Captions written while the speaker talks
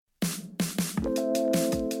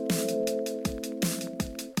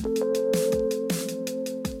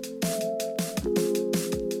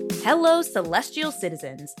Hello, celestial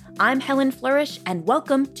citizens. I'm Helen Flourish, and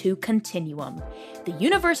welcome to Continuum. The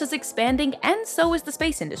universe is expanding, and so is the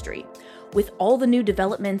space industry. With all the new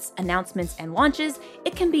developments, announcements, and launches,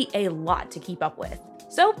 it can be a lot to keep up with.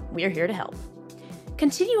 So, we're here to help.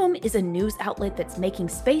 Continuum is a news outlet that's making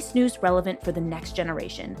space news relevant for the next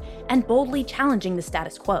generation, and boldly challenging the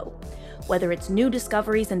status quo. Whether it's new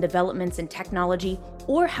discoveries and developments in technology,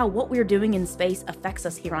 or how what we're doing in space affects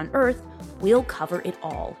us here on Earth, we'll cover it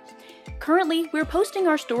all. Currently, we're posting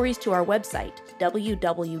our stories to our website,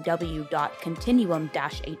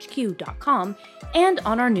 www.continuum-hq.com, and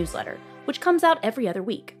on our newsletter, which comes out every other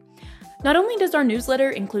week. Not only does our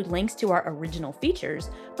newsletter include links to our original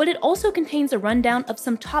features, but it also contains a rundown of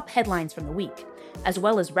some top headlines from the week, as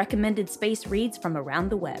well as recommended space reads from around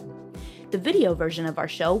the web. The video version of our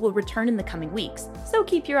show will return in the coming weeks, so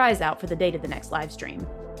keep your eyes out for the date of the next live stream.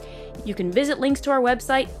 You can visit links to our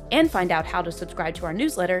website and find out how to subscribe to our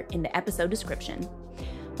newsletter in the episode description.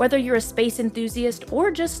 Whether you're a space enthusiast or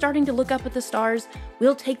just starting to look up at the stars,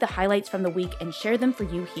 we'll take the highlights from the week and share them for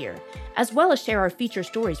you here, as well as share our feature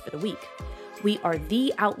stories for the week. We are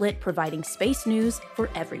the outlet providing space news for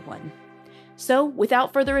everyone. So,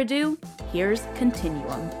 without further ado, here's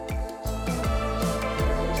Continuum.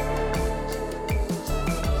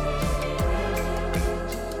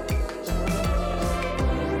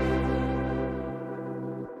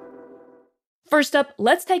 First up,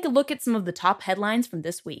 let's take a look at some of the top headlines from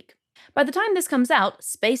this week. By the time this comes out,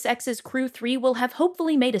 SpaceX's Crew 3 will have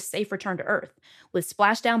hopefully made a safe return to Earth, with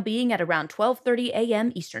splashdown being at around 12:30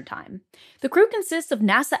 a.m. Eastern Time. The crew consists of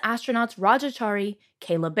NASA astronauts Rajachari,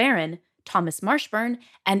 Kayla Barron, Thomas Marshburn,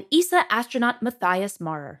 and ESA astronaut Matthias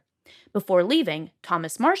Maurer. Before leaving,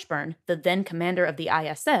 Thomas Marshburn, the then commander of the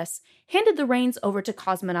ISS, handed the reins over to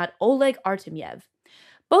cosmonaut Oleg Artemyev.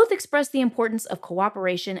 Both expressed the importance of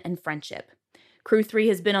cooperation and friendship. Crew 3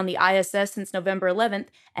 has been on the ISS since November 11th,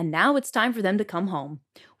 and now it's time for them to come home.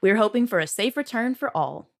 We're hoping for a safe return for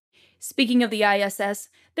all. Speaking of the ISS,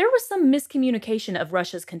 there was some miscommunication of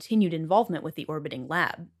Russia's continued involvement with the orbiting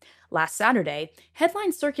lab. Last Saturday,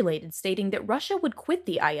 headlines circulated stating that Russia would quit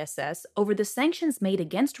the ISS over the sanctions made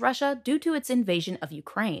against Russia due to its invasion of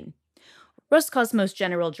Ukraine. Roscosmos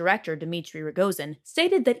General Director Dmitry Rogozin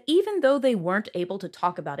stated that even though they weren't able to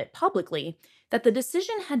talk about it publicly, that the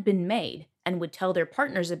decision had been made and would tell their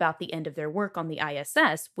partners about the end of their work on the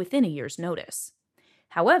ISS within a year's notice.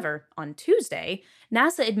 However, on Tuesday,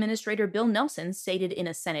 NASA Administrator Bill Nelson stated in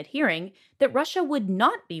a Senate hearing that Russia would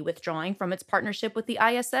not be withdrawing from its partnership with the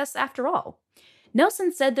ISS after all.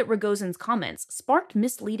 Nelson said that Rogozin's comments sparked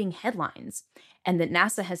misleading headlines, and that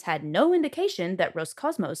NASA has had no indication that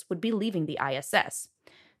Roscosmos would be leaving the ISS.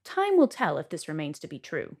 Time will tell if this remains to be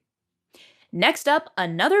true. Next up,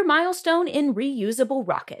 another milestone in reusable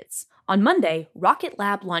rockets. On Monday, Rocket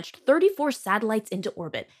Lab launched 34 satellites into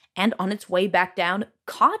orbit, and on its way back down,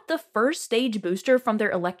 caught the first stage booster from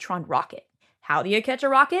their Electron rocket. How do you catch a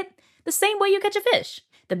rocket? The same way you catch a fish.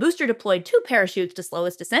 The booster deployed 2 parachutes to slow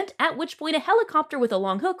its descent, at which point a helicopter with a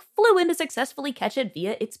long hook flew in to successfully catch it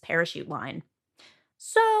via its parachute line.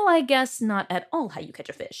 So I guess not at all how you catch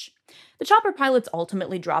a fish. The chopper pilots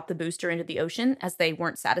ultimately dropped the booster into the ocean as they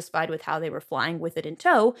weren't satisfied with how they were flying with it in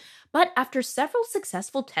tow, but after several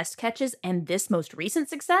successful test catches and this most recent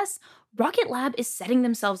success, Rocket Lab is setting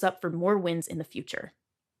themselves up for more wins in the future.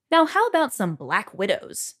 Now how about some Black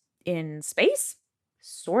Widows? In space?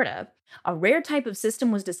 Sorta. A rare type of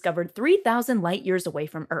system was discovered 3,000 light-years away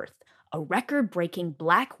from Earth, a record-breaking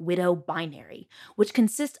Black Widow binary, which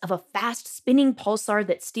consists of a fast-spinning pulsar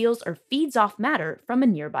that steals or feeds off matter from a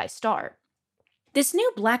nearby star. This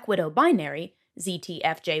new Black Widow binary,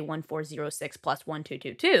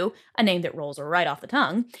 ZTFJ1406+1222, a name that rolls right off the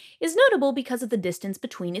tongue, is notable because of the distance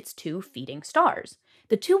between its 2 feeding stars.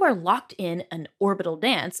 The 2 are locked in an orbital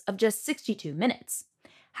dance of just 62 minutes.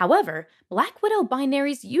 However, Black Widow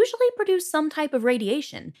binaries usually produce some type of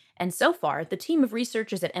radiation, and so far, the team of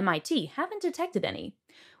researchers at MIT haven't detected any.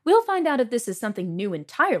 We'll find out if this is something new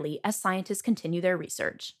entirely as scientists continue their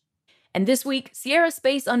research. And this week, Sierra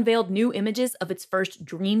Space unveiled new images of its first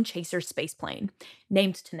Dream Chaser spaceplane.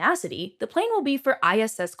 Named Tenacity, the plane will be for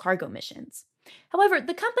ISS cargo missions. However,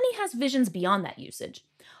 the company has visions beyond that usage.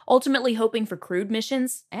 Ultimately hoping for crewed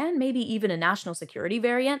missions, and maybe even a national security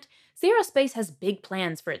variant, Sierra Space has big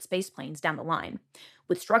plans for its spaceplanes down the line.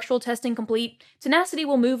 With structural testing complete, Tenacity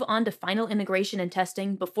will move on to final integration and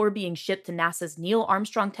testing before being shipped to NASA's Neil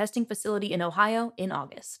Armstrong Testing Facility in Ohio in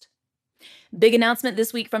August. Big announcement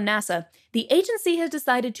this week from NASA. The agency has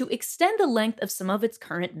decided to extend the length of some of its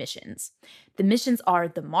current missions. The missions are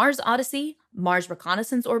the Mars Odyssey, Mars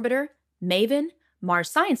Reconnaissance Orbiter, MAVEN,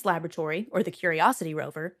 Mars Science Laboratory, or the Curiosity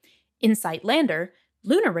rover, InSight Lander,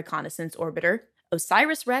 Lunar Reconnaissance Orbiter,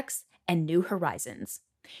 OSIRIS-REx, and New Horizons.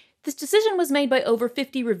 This decision was made by over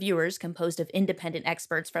 50 reviewers composed of independent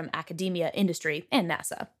experts from academia, industry, and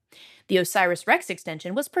NASA. The OSIRIS-REx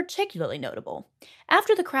extension was particularly notable.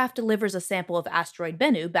 After the craft delivers a sample of asteroid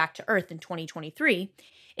Bennu back to Earth in 2023,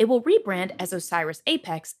 it will rebrand as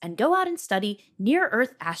OSIRIS-APEX and go out and study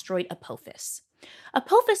near-Earth asteroid Apophis.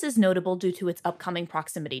 Apophis is notable due to its upcoming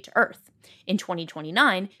proximity to Earth. In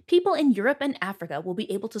 2029, people in Europe and Africa will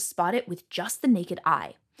be able to spot it with just the naked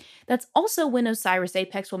eye. That's also when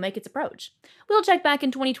OSIRIS-APEX will make its approach. We'll check back in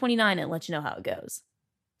 2029 and let you know how it goes.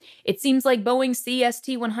 It seems like Boeing's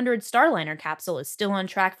CST-100 Starliner capsule is still on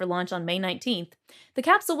track for launch on May 19th. The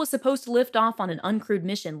capsule was supposed to lift off on an uncrewed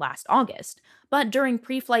mission last August, but during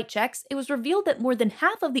pre-flight checks, it was revealed that more than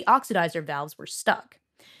half of the oxidizer valves were stuck.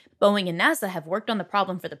 Boeing and NASA have worked on the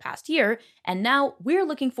problem for the past year, and now we're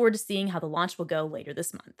looking forward to seeing how the launch will go later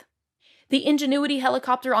this month. The Ingenuity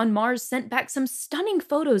helicopter on Mars sent back some stunning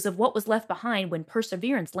photos of what was left behind when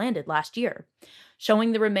Perseverance landed last year.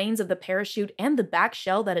 Showing the remains of the parachute and the back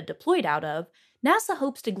shell that it deployed out of, NASA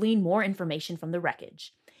hopes to glean more information from the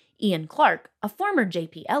wreckage. Ian Clark, a former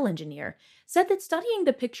JPL engineer, said that studying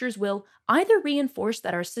the pictures will either reinforce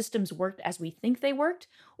that our systems worked as we think they worked,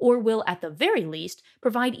 or will, at the very least,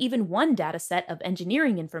 provide even one data set of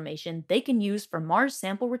engineering information they can use for Mars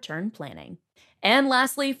sample return planning. And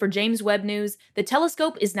lastly, for James Webb News, the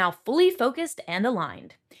telescope is now fully focused and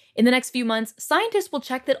aligned. In the next few months, scientists will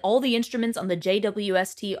check that all the instruments on the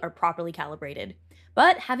JWST are properly calibrated.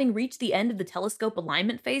 But having reached the end of the telescope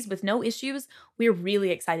alignment phase with no issues, we're really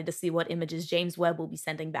excited to see what images James Webb will be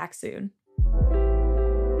sending back soon.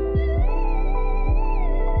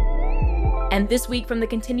 And this week from the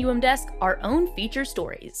Continuum desk, our own feature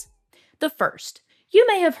stories. The first. You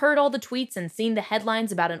may have heard all the tweets and seen the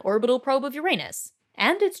headlines about an orbital probe of Uranus.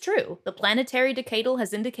 And it's true, the planetary decadal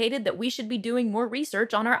has indicated that we should be doing more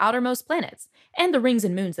research on our outermost planets, and the rings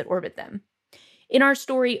and moons that orbit them. In our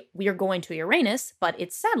story, We Are Going to Uranus, but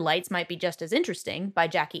its satellites might be just as interesting, by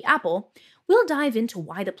Jackie Apple, we'll dive into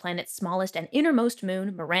why the planet's smallest and innermost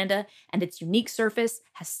moon, Miranda, and its unique surface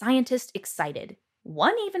has scientists excited.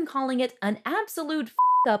 One even calling it an absolute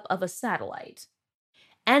f***up of a satellite.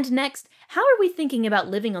 And next, how are we thinking about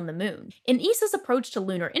living on the moon? In ESA's Approach to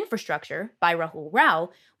Lunar Infrastructure, by Rahul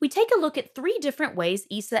Rao, we take a look at 3 different ways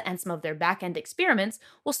ESA and some of their back-end experiments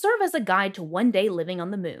will serve as a guide to one day living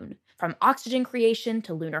on the moon. From oxygen creation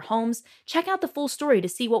to lunar homes, check out the full story to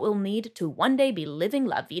see what we'll need to one day be living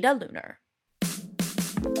La Vida Lunar.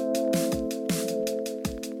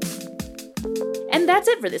 And that's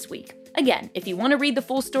it for this week. Again, if you want to read the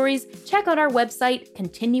full stories, check out our website,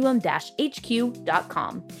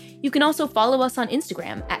 continuum-hq.com. You can also follow us on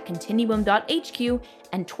Instagram at continuum.hq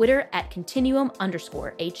and Twitter at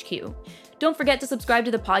continuum_HQ. Don't forget to subscribe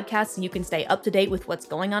to the podcast so you can stay up to date with what's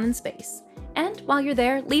going on in space. And while you're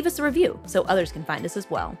there, leave us a review so others can find us as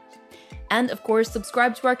well. And of course,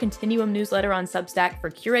 subscribe to our Continuum newsletter on Substack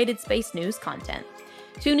for curated space news content.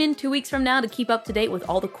 Tune in 2 weeks from now to keep up to date with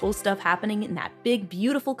all the cool stuff happening in that big,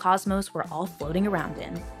 beautiful cosmos we're all floating around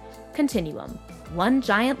in. Continuum, one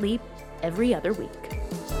giant leap every other week.